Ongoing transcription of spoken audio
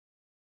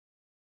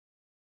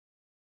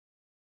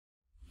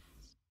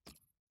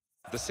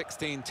The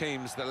 16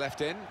 teams that are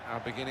left in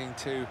are beginning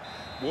to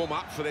warm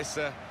up for this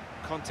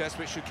contest,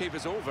 which should keep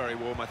us all very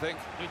warm, I think.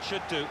 It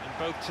should do, and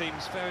both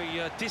teams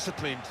very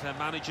disciplined. Their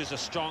managers are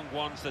strong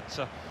ones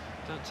that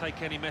don't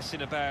take any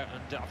messing about,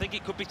 and I think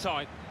it could be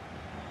tight.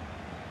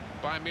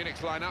 Bayern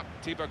Munich's lineup: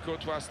 Thibaut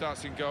Courtois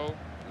starts in goal.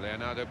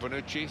 Leonardo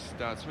Bonucci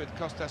starts with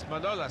Kostas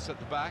Manolas at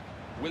the back.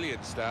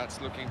 Willian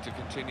starts, looking to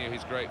continue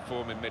his great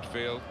form in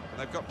midfield. And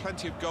they've got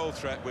plenty of goal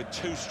threat with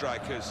two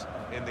strikers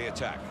in the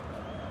attack.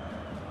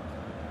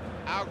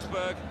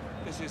 Augsburg,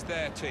 this is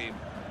their team.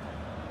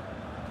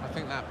 I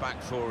think that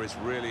back four is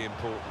really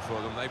important for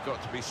them. They've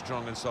got to be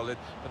strong and solid,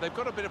 but they've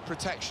got a bit of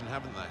protection,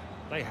 haven't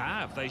they? They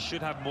have. They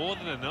should have more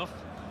than enough.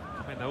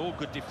 I mean, they're all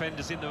good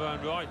defenders in their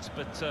own rights,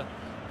 but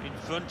in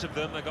front of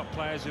them, they've got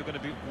players who are going to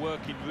be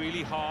working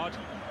really hard.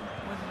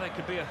 Whether they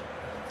could be a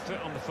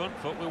threat on the front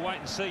foot, we'll wait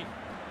and see.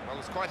 Well,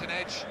 there's quite an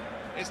edge,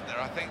 isn't there,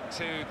 I think,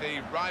 to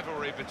the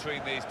rivalry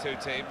between these two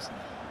teams.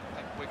 I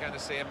think we're going to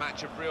see a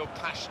match of real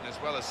passion as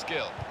well as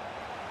skill.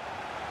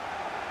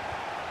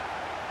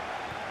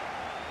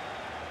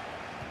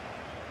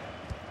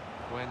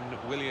 When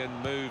Willian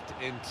moved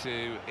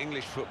into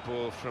English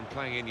football from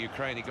playing in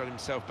Ukraine, he got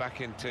himself back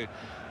into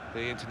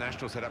the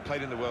international setup.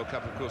 Played in the World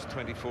Cup, of course,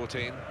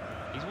 2014.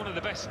 He's one of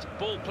the best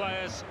ball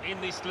players in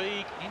this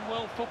league, in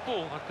world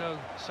football, I'd go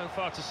so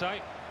far to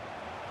say.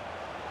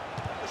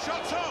 The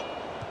shot's on!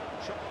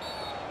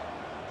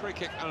 Free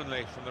kick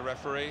only from the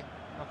referee.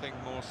 Nothing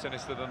more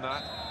sinister than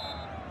that.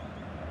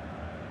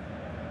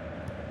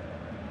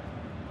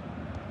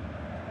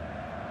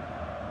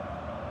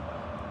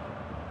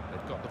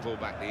 They've got the ball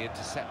back, the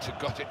interceptor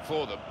got it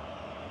for them.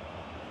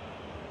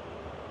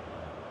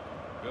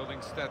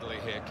 Building steadily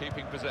here,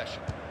 keeping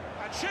possession.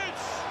 And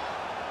shoots!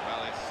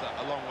 Well,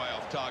 it's a long way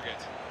off target.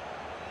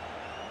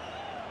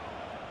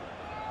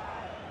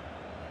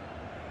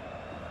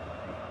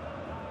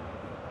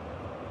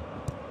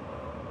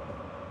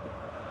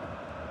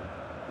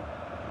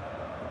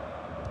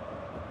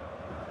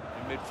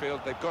 In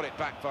midfield, they've got it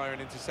back via an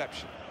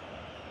interception.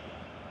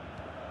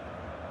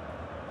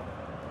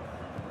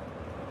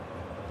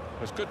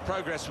 There's good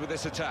progress with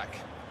this attack.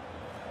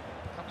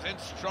 Comes in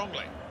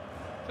strongly.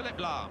 Philipp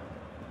Lahm.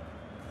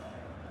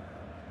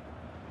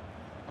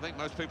 I think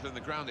most people in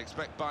the ground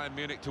expect Bayern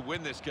Munich to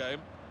win this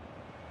game.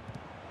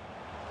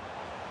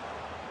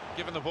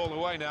 Giving the ball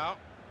away now.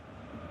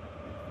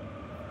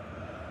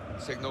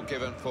 Signal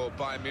given for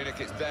Bayern Munich,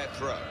 it's their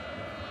throw.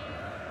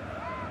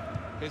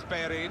 Here's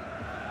Bayern.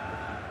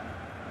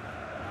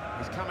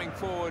 He's coming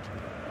forward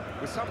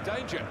with some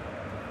danger.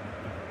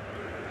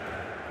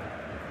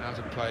 Now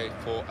to play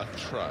for a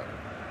throw.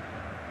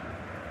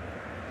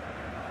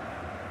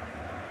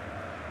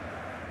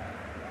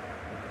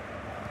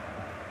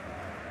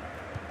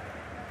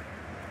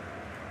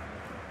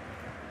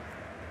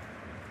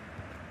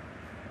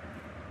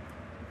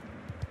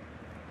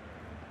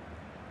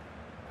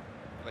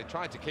 They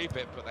tried to keep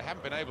it, but they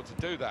haven't been able to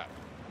do that.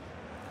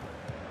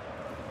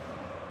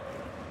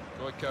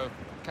 Goiko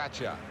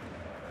Kacha.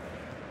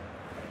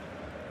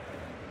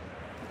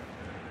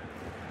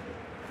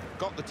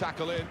 Got the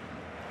tackle in.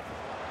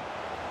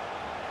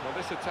 Well,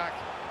 this attack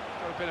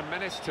got a bit of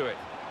menace to it.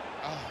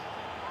 Oh,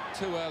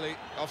 too early,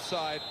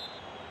 offside.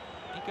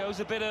 He goes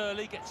a bit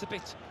early, gets a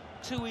bit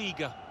too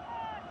eager.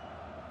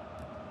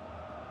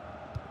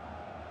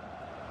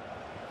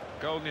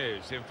 Goal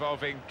news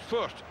involving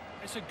Fürth.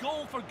 It's a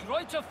goal for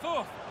Greuther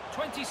Fürth.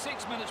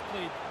 26 minutes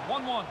played,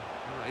 1-1.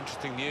 Oh,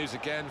 interesting news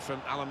again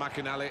from Alan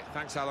McInally.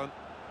 Thanks, Alan.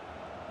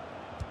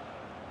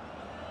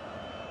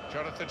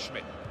 Jonathan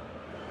Schmidt.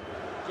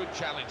 Good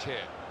challenge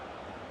here.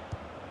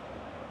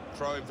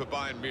 Throw in for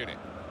Bayern Munich.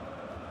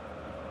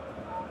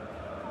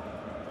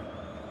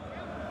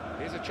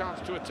 Here's a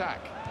chance to attack.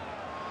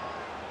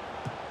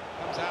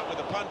 Comes out with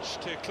a punch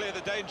to clear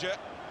the danger.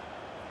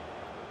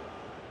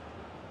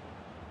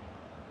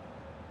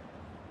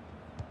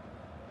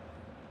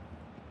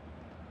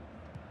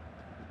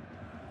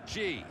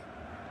 G.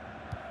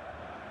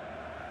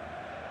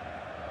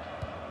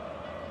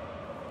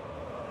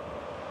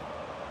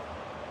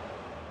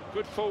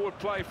 Good forward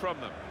play from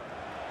them.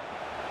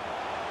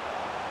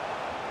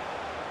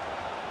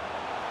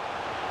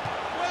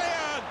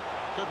 Willian!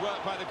 Good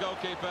work by the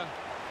goalkeeper.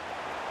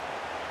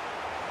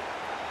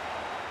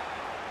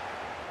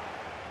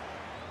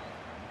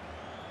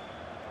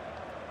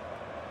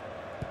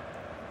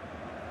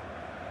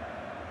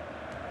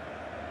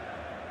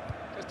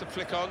 Just a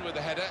flick on with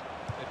the header.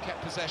 They've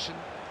kept possession.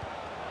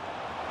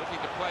 Looking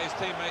to play his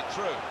teammate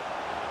through.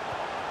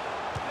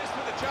 This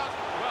with a chance.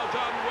 Well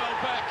done,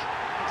 Welbeck.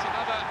 It's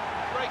another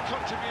great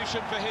contribution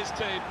for his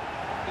team.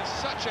 He's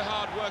such a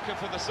hard worker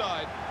for the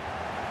side.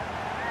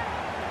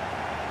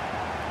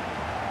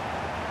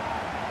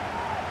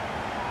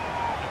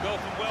 A goal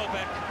from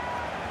Welbeck,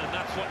 and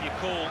that's what you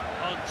call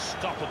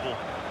unstoppable.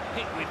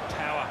 Hit with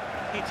power,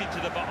 hit into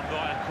the bottom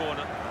right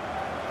corner.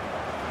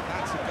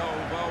 That's a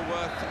goal well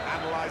worth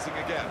analysing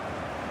again.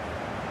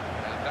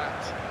 And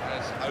that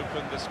has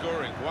opened the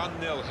scoring.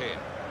 1-0 here.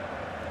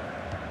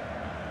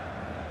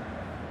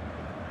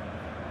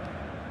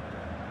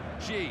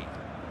 G.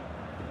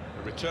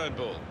 A return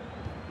ball.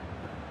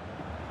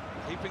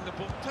 Keeping the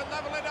ball to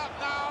level it up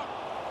now.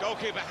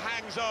 Goalkeeper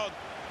hangs on.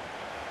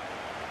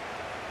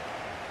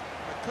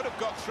 It could have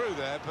got through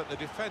there, but the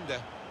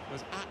defender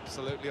was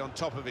absolutely on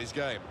top of his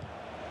game.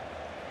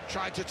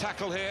 Tried to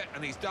tackle here,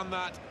 and he's done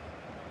that.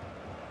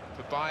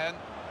 For Bayern,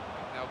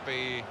 they'll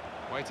be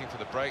waiting for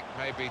the break,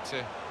 maybe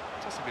to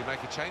possibly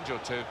make a change or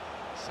two.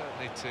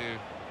 Certainly to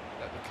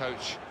let the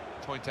coach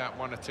point out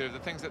one or two of the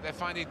things that they're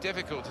finding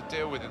difficult to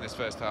deal with in this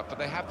first half, but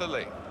they have the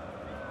lead.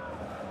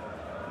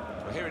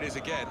 Well, here it is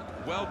again,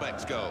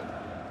 Welbeck's goal.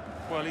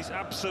 Well, he's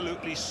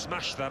absolutely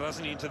smashed that,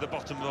 hasn't he, into the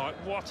bottom right.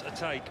 What a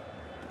take.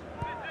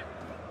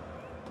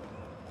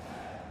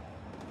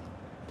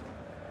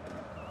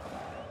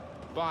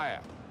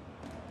 Bayern.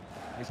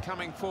 He's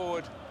coming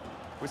forward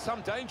with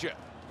some danger.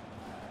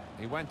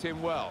 He went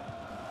in well.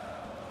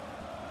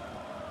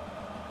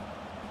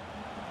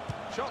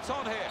 Shots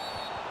on here.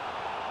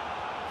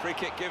 Free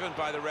kick given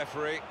by the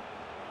referee.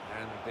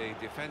 And the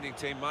defending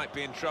team might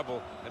be in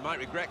trouble. They might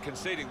regret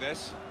conceding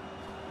this.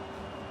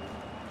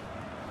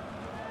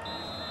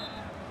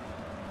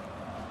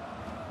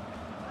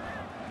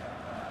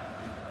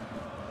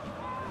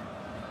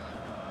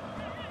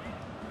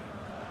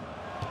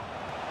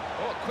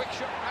 Oh, quick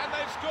shot, and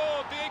they've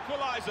scored the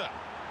equaliser.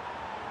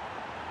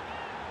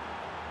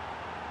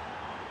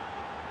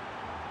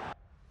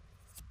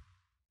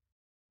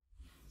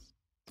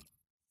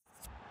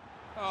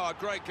 Oh,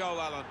 great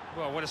goal, Alan.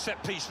 Well, when a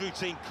set-piece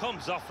routine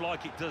comes off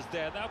like it does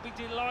there, they'll be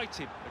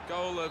delighted. A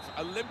goal of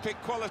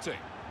Olympic quality.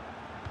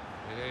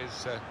 It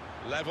is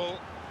level.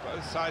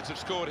 Both sides have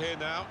scored here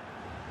now.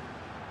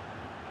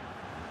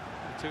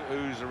 Two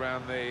oohs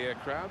around the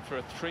crowd for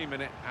a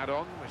 3-minute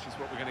add-on, which is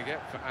what we're going to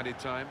get for added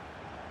time.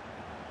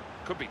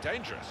 Could be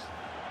dangerous.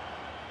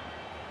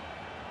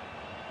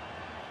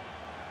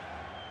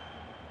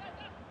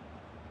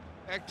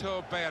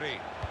 Hector Berry.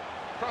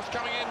 Cross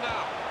coming in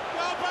now.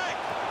 Welbeck!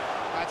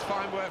 That's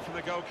fine work from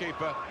the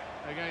goalkeeper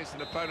against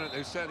an opponent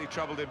who certainly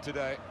troubled him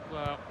today.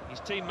 Well, his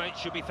teammates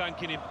should be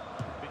thanking him.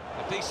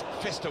 A decent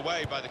fist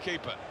away by the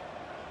keeper.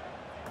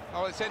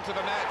 Oh, it's into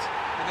the net,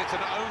 and it's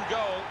an own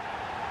goal.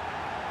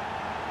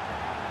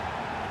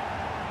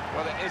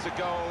 Well, it is a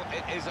goal,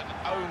 it is an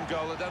own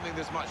goal. I don't think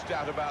there's much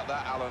doubt about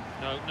that, Alan.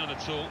 No, none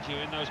at all. You're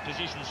in those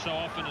positions so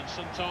often, and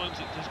sometimes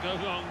it does go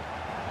wrong.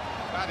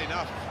 Bad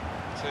enough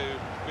to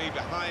be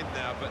behind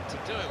now, but to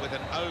do it with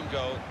an own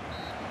goal.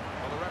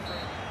 Well, the referee...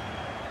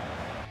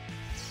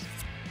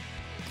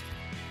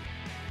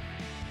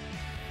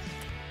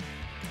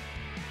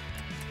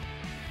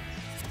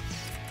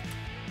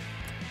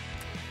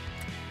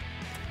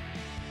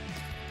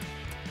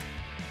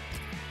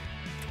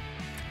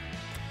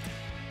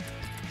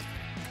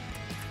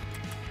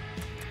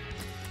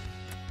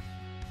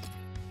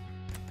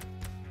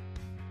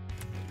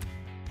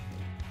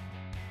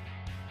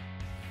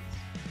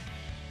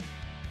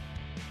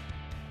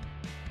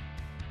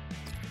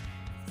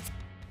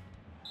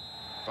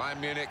 Bayern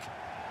Munich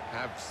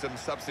have some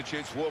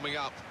substitutes warming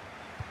up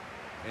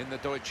in the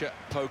Deutsche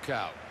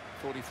Pokal.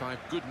 45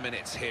 good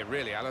minutes here,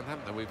 really, Alan,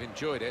 haven't they? We've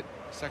enjoyed it.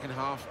 Second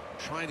half,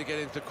 trying to get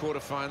into the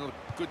quarter-final.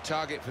 Good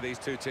target for these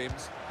two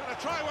teams. Gonna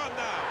try one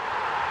now.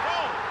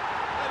 Goal!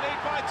 They lead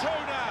by 2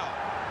 now.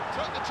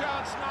 Took the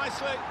chance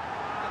nicely,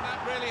 and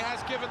that really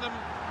has given them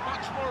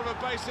much more of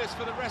a basis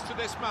for the rest of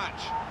this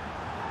match.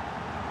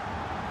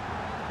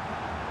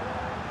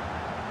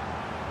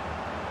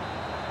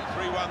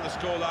 The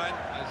scoreline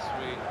as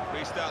we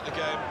restart the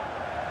game.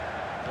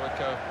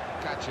 Boyko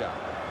Kacha.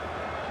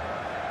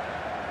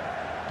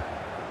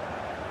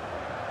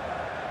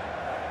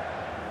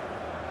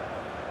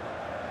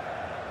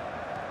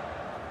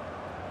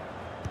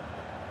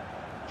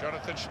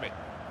 Jonathan Schmidt.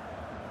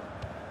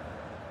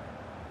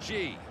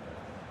 G.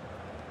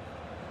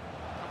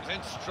 Comes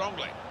in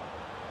strongly.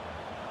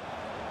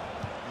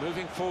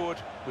 Moving forward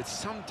with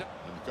some... And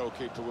the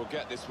goalkeeper will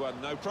get this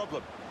one, no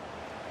problem.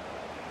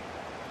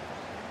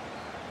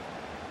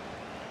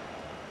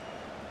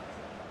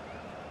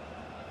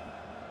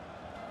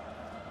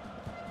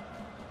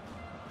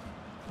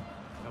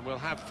 We'll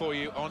have for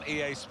you on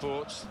EA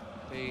Sports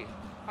the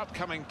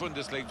upcoming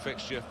Bundesliga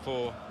fixture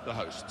for the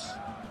hosts.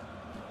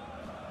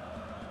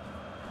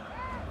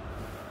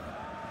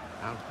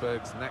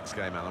 Augsburg's next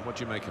game, Alan, what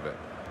do you make of it?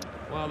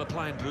 Well, they're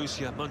playing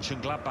Borussia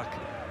Mönchengladbach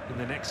in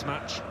the next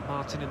match,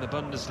 Martin in the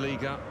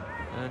Bundesliga,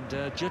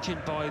 and judging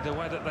by the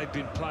way that they've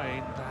been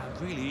playing,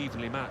 they're really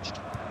evenly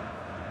matched.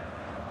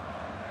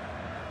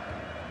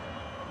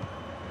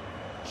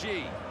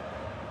 G.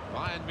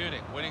 Bayern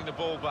Munich winning the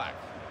ball back.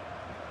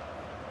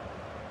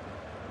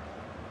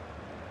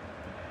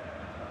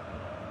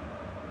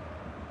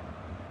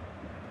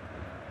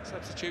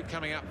 Substitute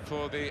coming up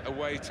for the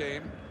away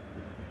team.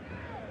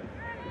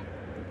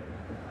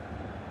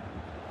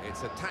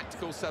 It's a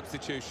tactical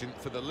substitution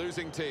for the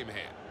losing team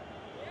here.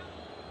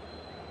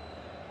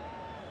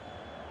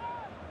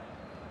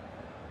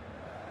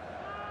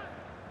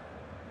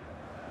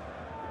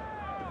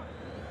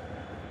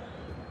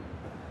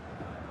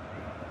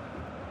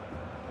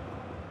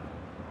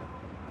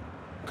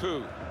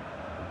 Coup.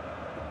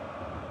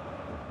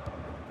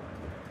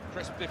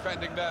 Crisp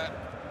defending there.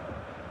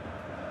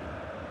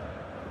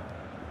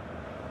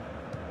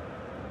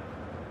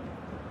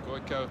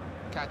 Goiko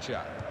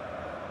Kacha.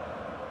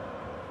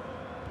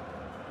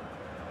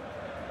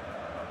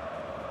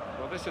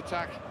 Well, this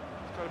attack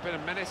has got a bit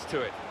of menace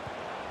to it.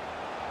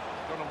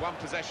 Gone on one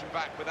possession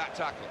back with that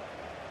tackle.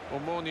 Well,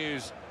 more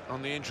news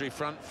on the injury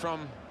front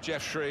from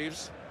Jeff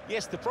Shreves.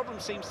 Yes, the problem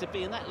seems to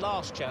be in that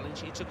last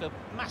challenge, he took a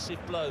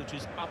massive blow to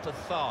his upper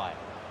thigh.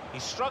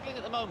 He's struggling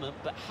at the moment,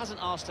 but hasn't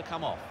asked to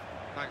come off.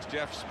 Thanks,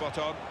 Jeff. Spot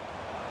on.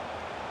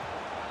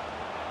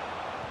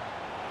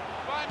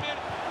 Bayern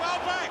Munich,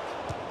 welbeck!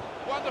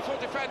 Wonderful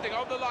defending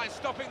on the line,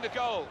 stopping the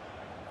goal.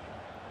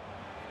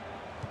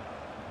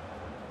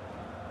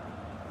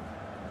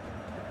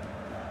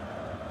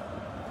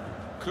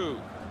 Coup.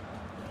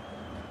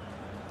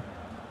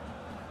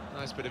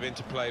 Nice bit of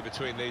interplay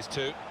between these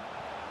two.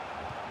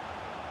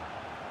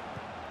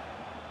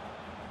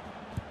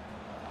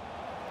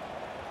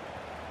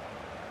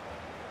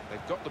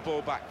 They've got the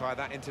ball back by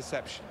that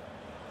interception.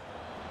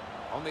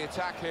 On the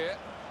attack here.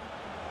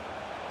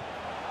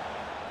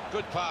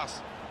 Good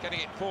pass, getting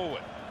it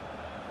forward.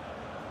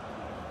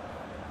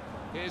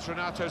 Here's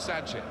Renato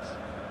Sanchez.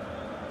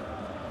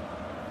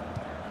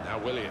 Now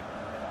Willian.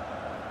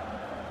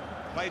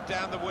 Played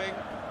down the wing,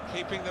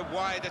 keeping the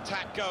wide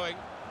attack going.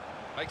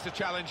 Makes the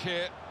challenge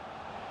here.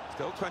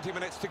 Still 20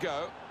 minutes to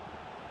go.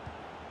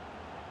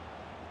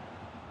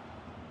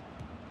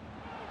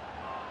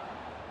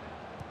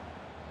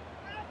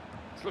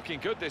 It's looking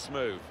good, this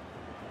move.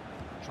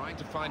 Trying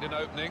to find an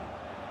opening.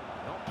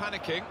 Not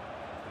panicking.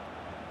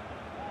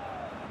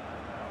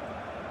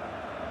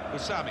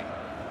 Usami.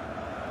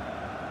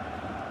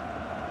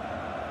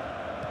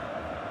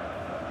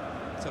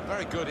 It's a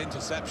very good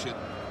interception.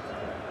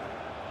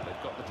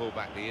 They've got the ball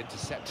back. The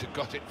interceptor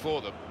got it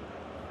for them.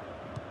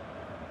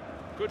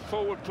 Good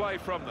forward play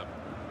from them.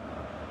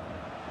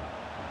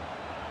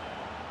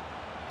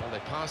 Well, they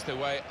passed their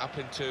way up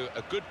into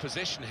a good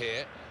position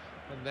here,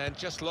 and then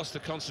just lost the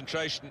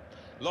concentration,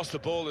 lost the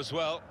ball as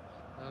well.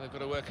 Now they've got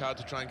to work hard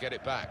to try and get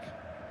it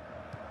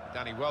back.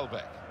 Danny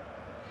Welbeck.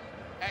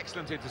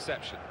 Excellent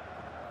interception.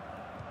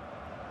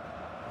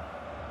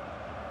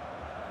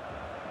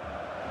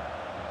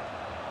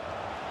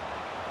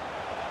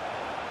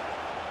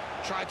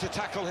 Tried to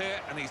tackle here,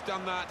 and he's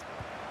done that.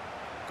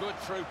 Good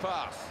through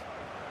pass.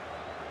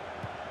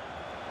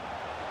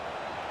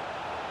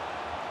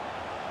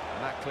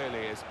 And that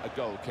clearly is a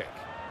goal kick.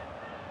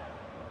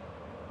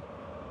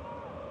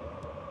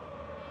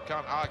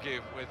 Can't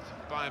argue with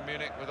Bayern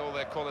Munich with all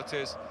their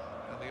qualities,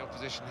 and the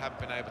opposition haven't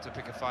been able to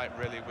pick a fight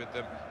really with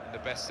them in the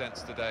best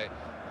sense today.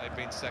 They've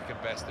been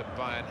second best, and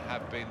Bayern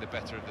have been the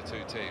better of the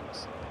two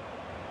teams.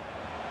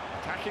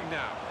 Attacking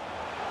now.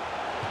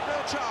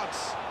 Real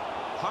chance.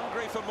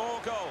 Hungry for more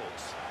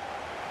goals.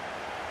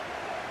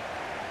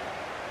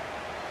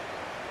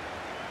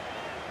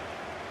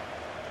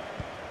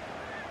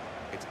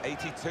 It's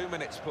 82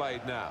 minutes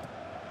played now.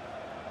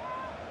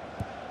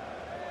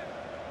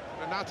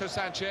 Renato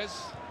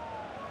Sanchez.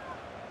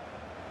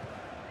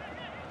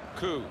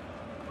 Coup.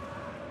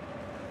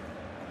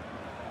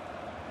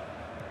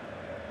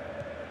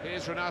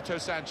 Here's Renato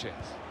Sanchez.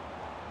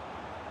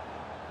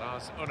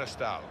 Lars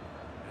Unnestal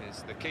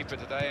is the keeper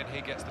today, and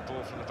he gets the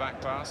ball from the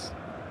back pass.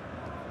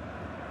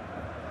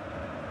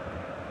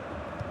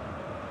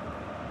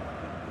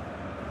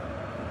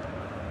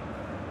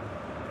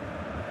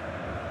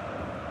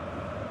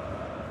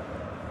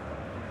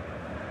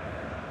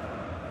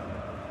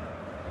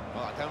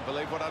 Well, I don't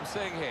believe what I'm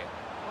seeing here.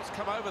 What's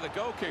come over the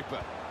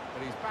goalkeeper?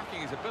 But he's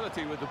backing his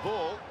ability with the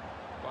ball.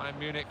 Bayern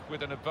Munich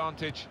with an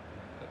advantage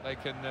that they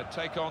can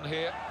take on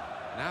here.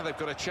 Now they've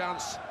got a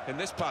chance in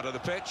this part of the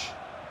pitch.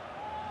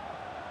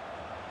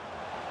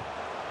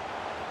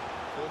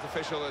 Fourth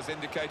official has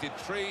indicated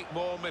 3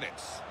 more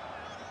minutes.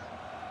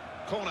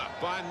 Corner,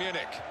 Bayern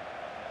Munich.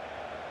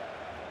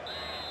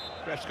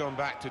 Ref's gone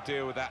back to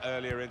deal with that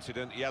earlier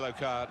incident, yellow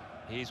card.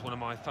 He's one of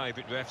my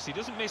favourite refs. He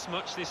doesn't miss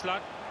much, this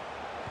lad.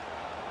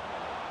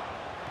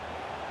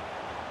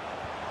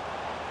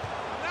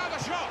 Now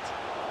the shot!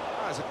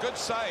 That's a good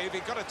save, he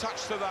got a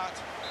touch to that.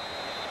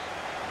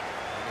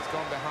 And it's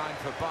gone behind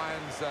for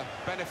Bayern's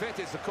benefit,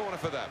 it's the corner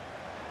for them.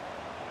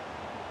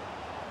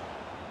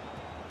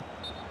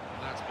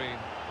 And that's been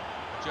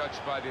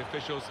judged by the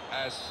officials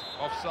as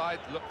offside.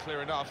 Looked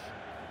clear enough.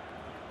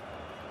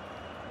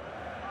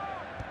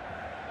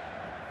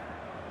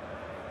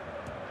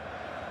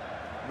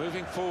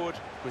 Moving forward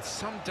with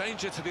some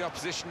danger to the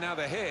opposition now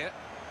they're here.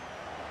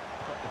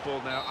 Got the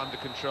ball now under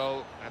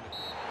control, and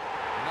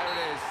there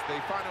it is,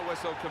 the final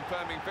whistle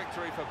confirming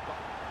victory for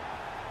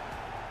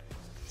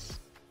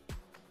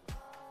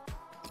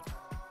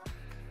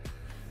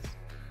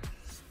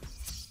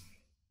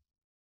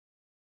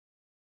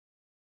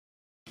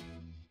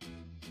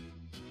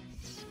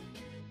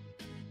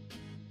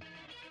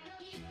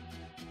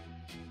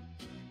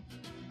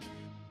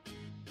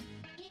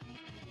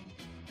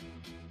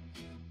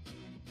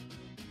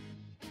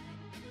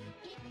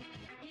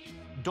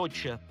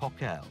Deutsche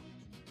Pokal.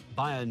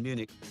 Bayern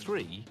Munich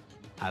 3,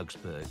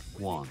 Augsburg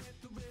 1.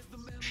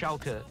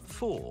 Schalke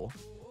 4,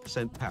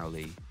 St.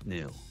 Pauli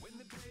 0.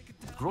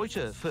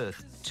 Greuther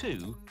Fürth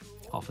 2,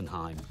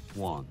 Hoffenheim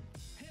 1.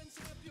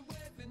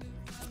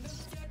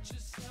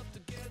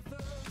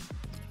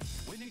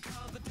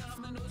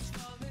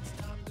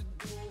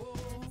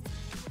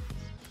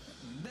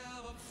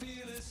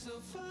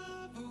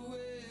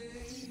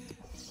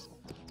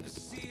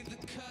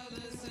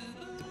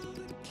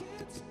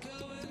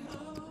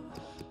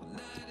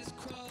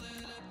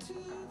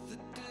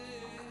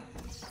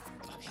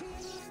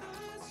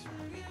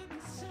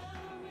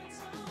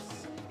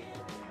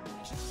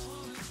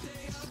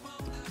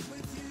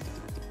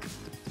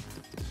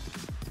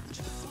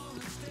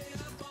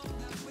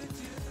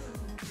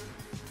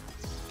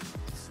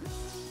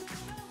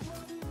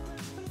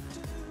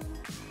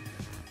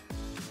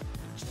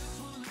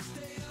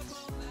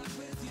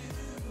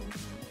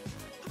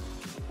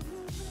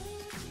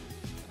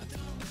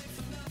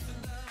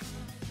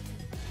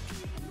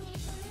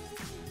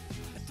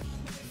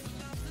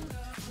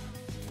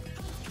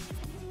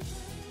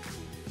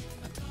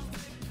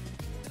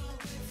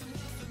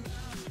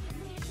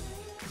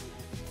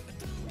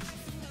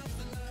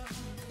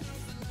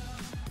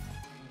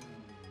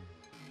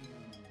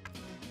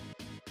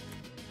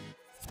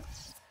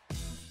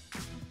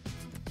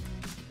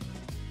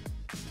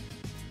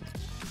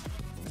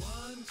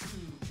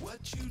 What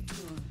you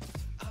doing?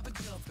 I've been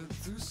jumping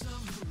through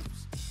some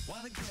hoops.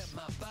 Wanna get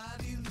my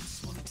body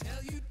loose. Wanna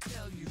tell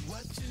you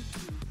what to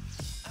do.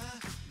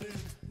 I've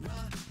been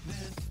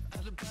running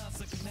out of bounds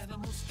like an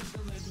animal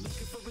struggling,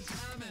 looking for a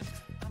diamond.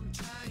 I'm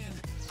trying,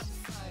 I'm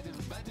fighting,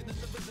 riding in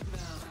the rhythm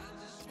now. I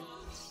just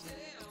wanna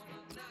stay on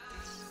the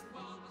night,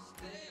 wanna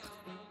stay on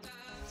the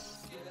night,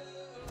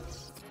 yeah.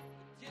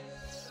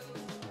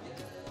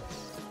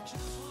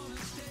 Just wanna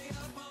stay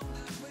up all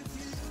night with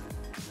you.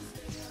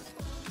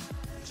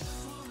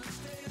 Just wanna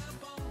stay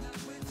up all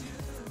night with you.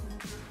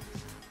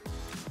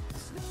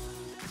 There's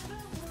nothing that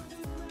I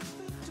wouldn't rather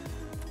do.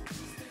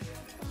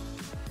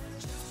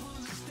 Just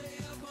wanna stay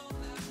up all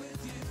night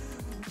with you.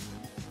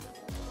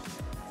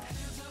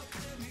 Hands up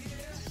in the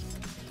air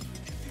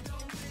if you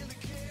don't really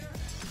care.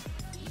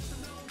 Let them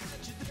know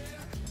that you're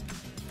there.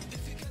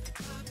 If you got the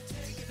time to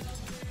take it up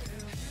there.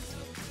 Hands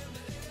up in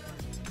the air,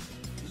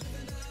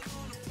 living out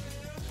on a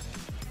prayer.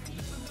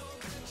 Let them know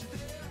that you're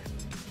there.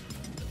 Nothing that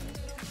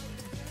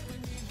I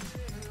wouldn't bury me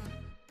there.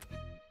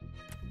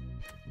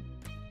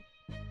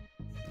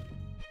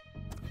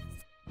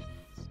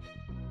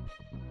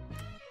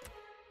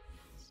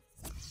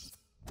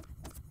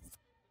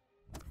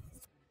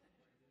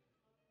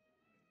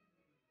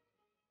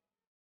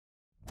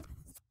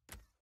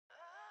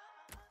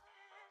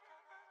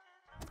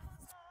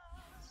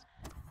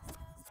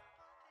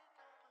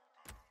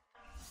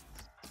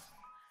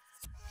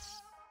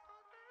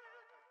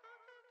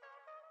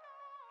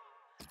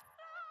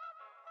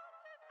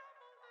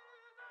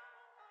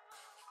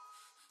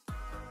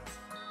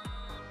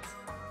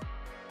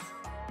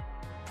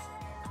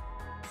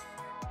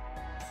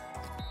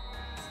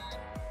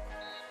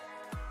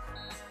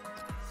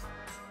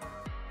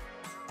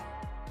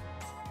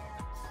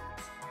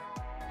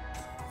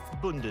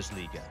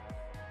 Bundesliga.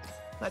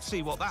 Let's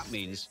see what that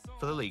means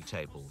for the league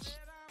tables.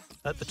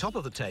 At the top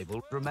of the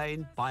table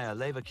remain Bayer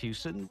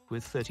Leverkusen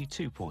with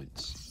 32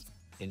 points.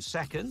 In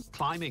second,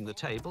 climbing the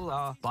table,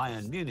 are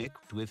Bayern Munich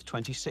with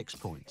 26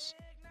 points.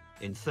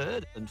 In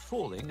third and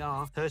falling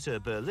are Hertha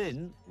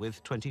Berlin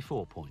with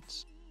 24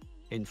 points.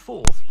 In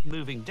fourth,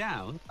 moving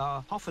down,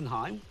 are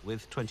Hoffenheim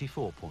with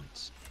 24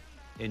 points.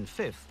 In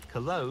fifth,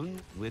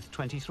 Cologne with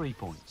 23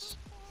 points.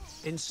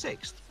 In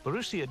sixth,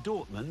 Borussia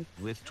Dortmund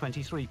with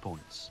 23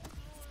 points.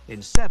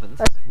 In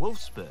seventh,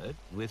 Wolfsburg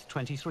with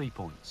 23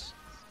 points.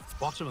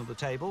 Bottom of the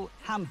table,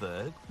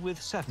 Hamburg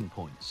with 7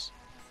 points.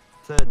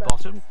 Third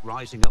bottom,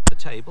 rising up the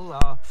table,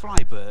 are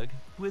Freiburg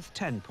with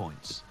 10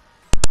 points.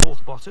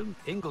 Fourth bottom,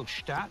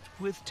 Ingolstadt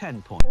with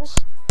 10 points.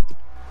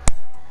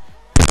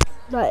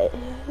 Right,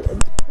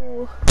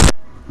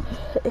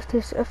 it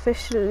is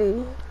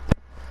officially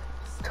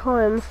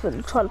time for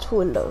the transfer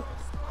window.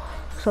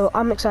 So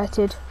I'm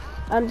excited.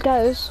 And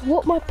guys,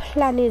 what my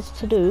plan is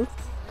to do,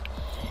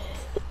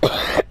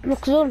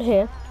 because on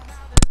here,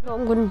 what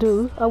I'm going to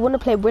do, I want to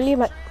play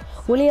Willian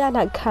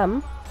at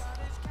cam,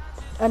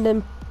 and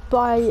then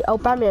buy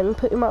Aubameyang,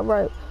 put him at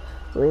right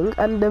wing,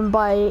 and then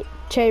buy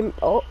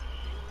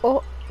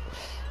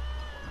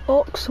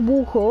Ox,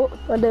 Walcott,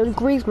 and then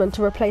Griezmann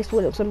to replace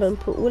Williams, and then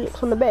put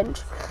Williams on the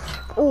bench,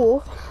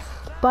 or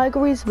buy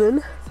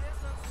Griezmann,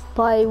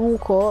 buy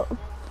Walcott,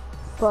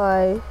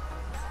 buy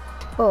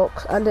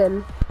Ox, and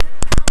then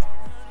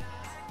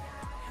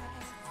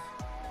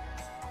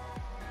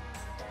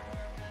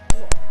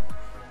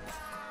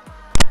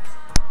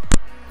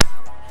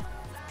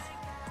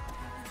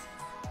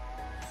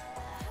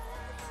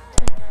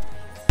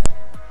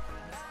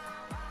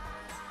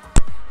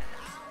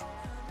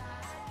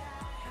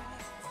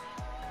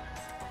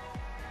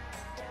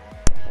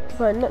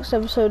right, next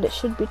episode it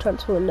should be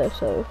transfer window,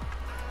 so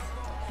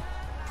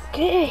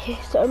okay,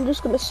 so I'm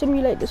just gonna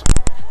simulate this.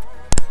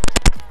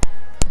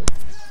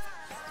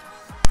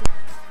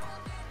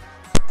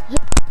 Yeah.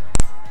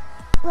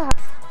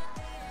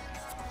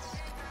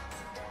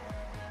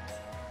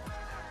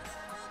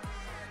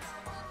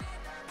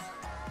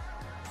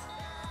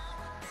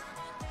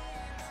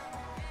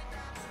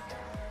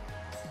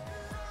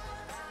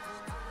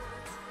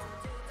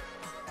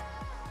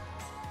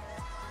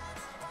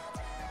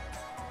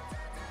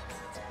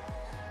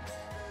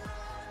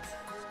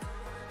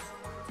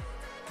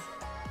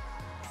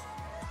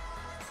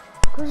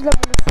 because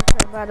Lewandowski is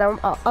so bad,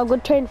 I'm going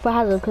to train for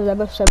Hazard because they're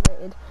both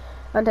separated,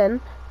 and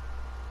then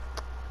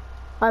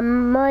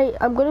I'm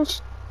going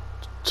to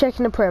check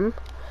in the Prem,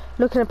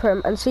 look in the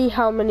Prem, and see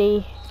how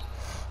many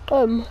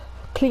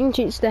clean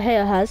sheets De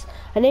Gea has,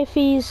 and if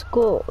he's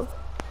got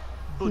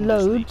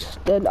loads,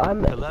 then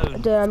I'm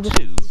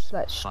just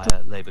like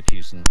Bayer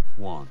Leverkusen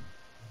 1,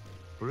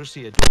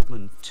 Borussia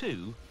Dortmund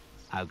 2,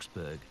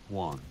 Augsburg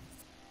 1,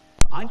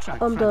 Eintracht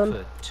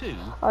Frankfurt 2,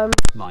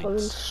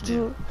 Mainz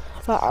 0.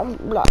 Now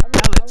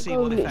let's see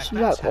what effect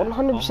that's had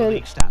on the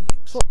league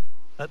standings.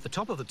 At the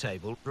top of the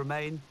table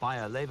remain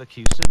Bayer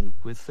Leverkusen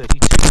with 32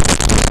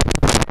 points.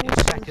 In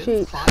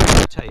second, climbing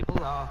the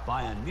table are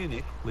Bayern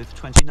Munich with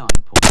 29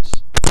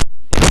 points.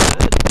 In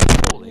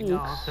third, falling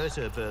are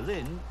Hertha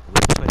Berlin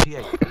with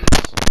 28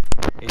 points.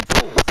 In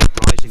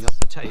fourth, rising up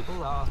the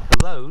table are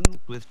Cologne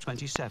with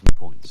 27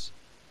 points.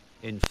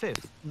 In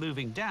fifth,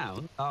 moving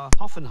down, are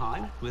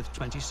Hoffenheim with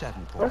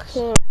 27 points.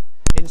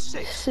 In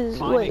sixth,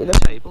 climbing the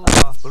table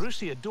are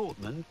Borussia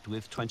Dortmund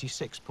with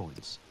 26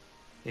 points.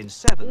 In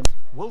seventh,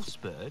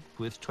 Wolfsburg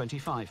with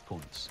 25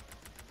 points.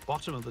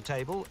 Bottom of the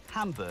table,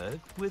 Hamburg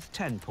with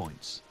 10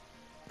 points.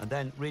 And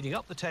then reading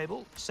up the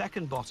table,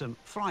 second bottom,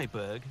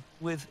 Freiburg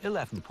with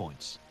 11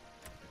 points.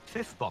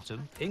 Fifth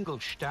bottom,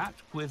 Ingolstadt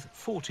with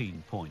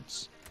 14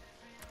 points.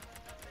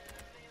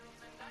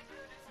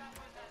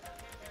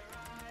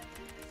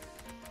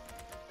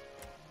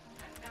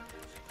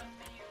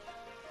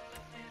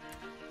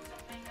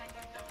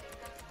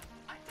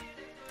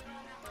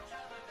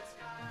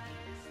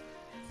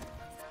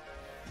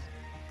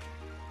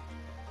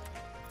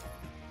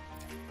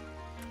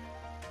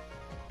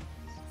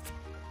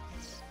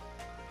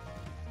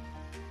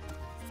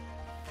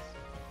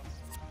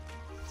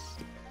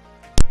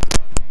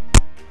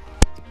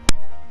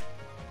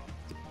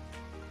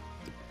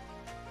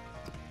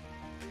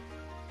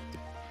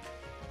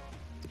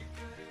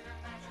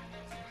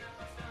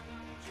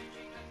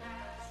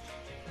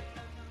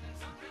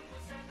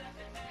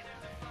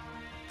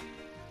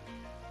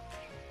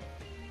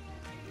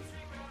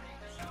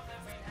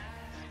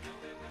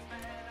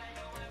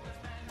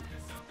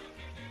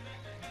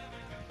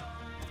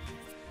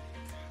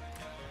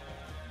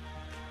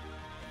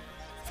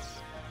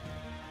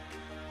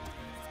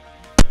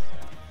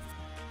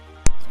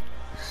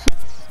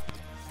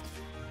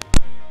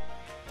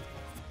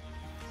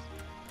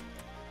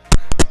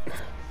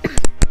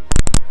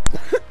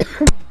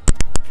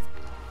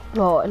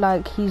 Well,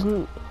 like he's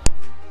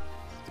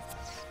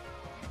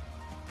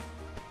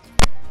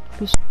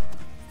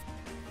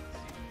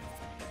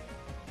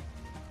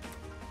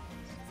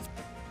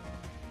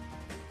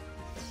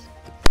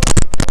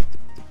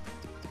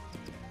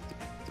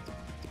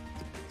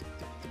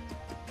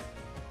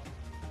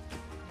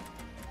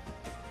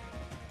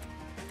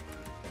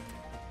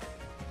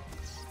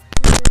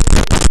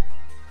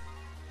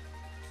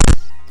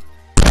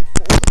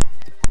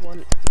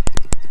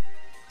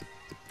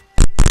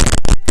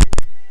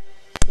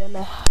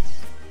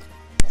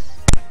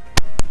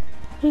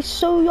he's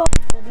so young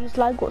and he's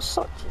like got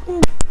such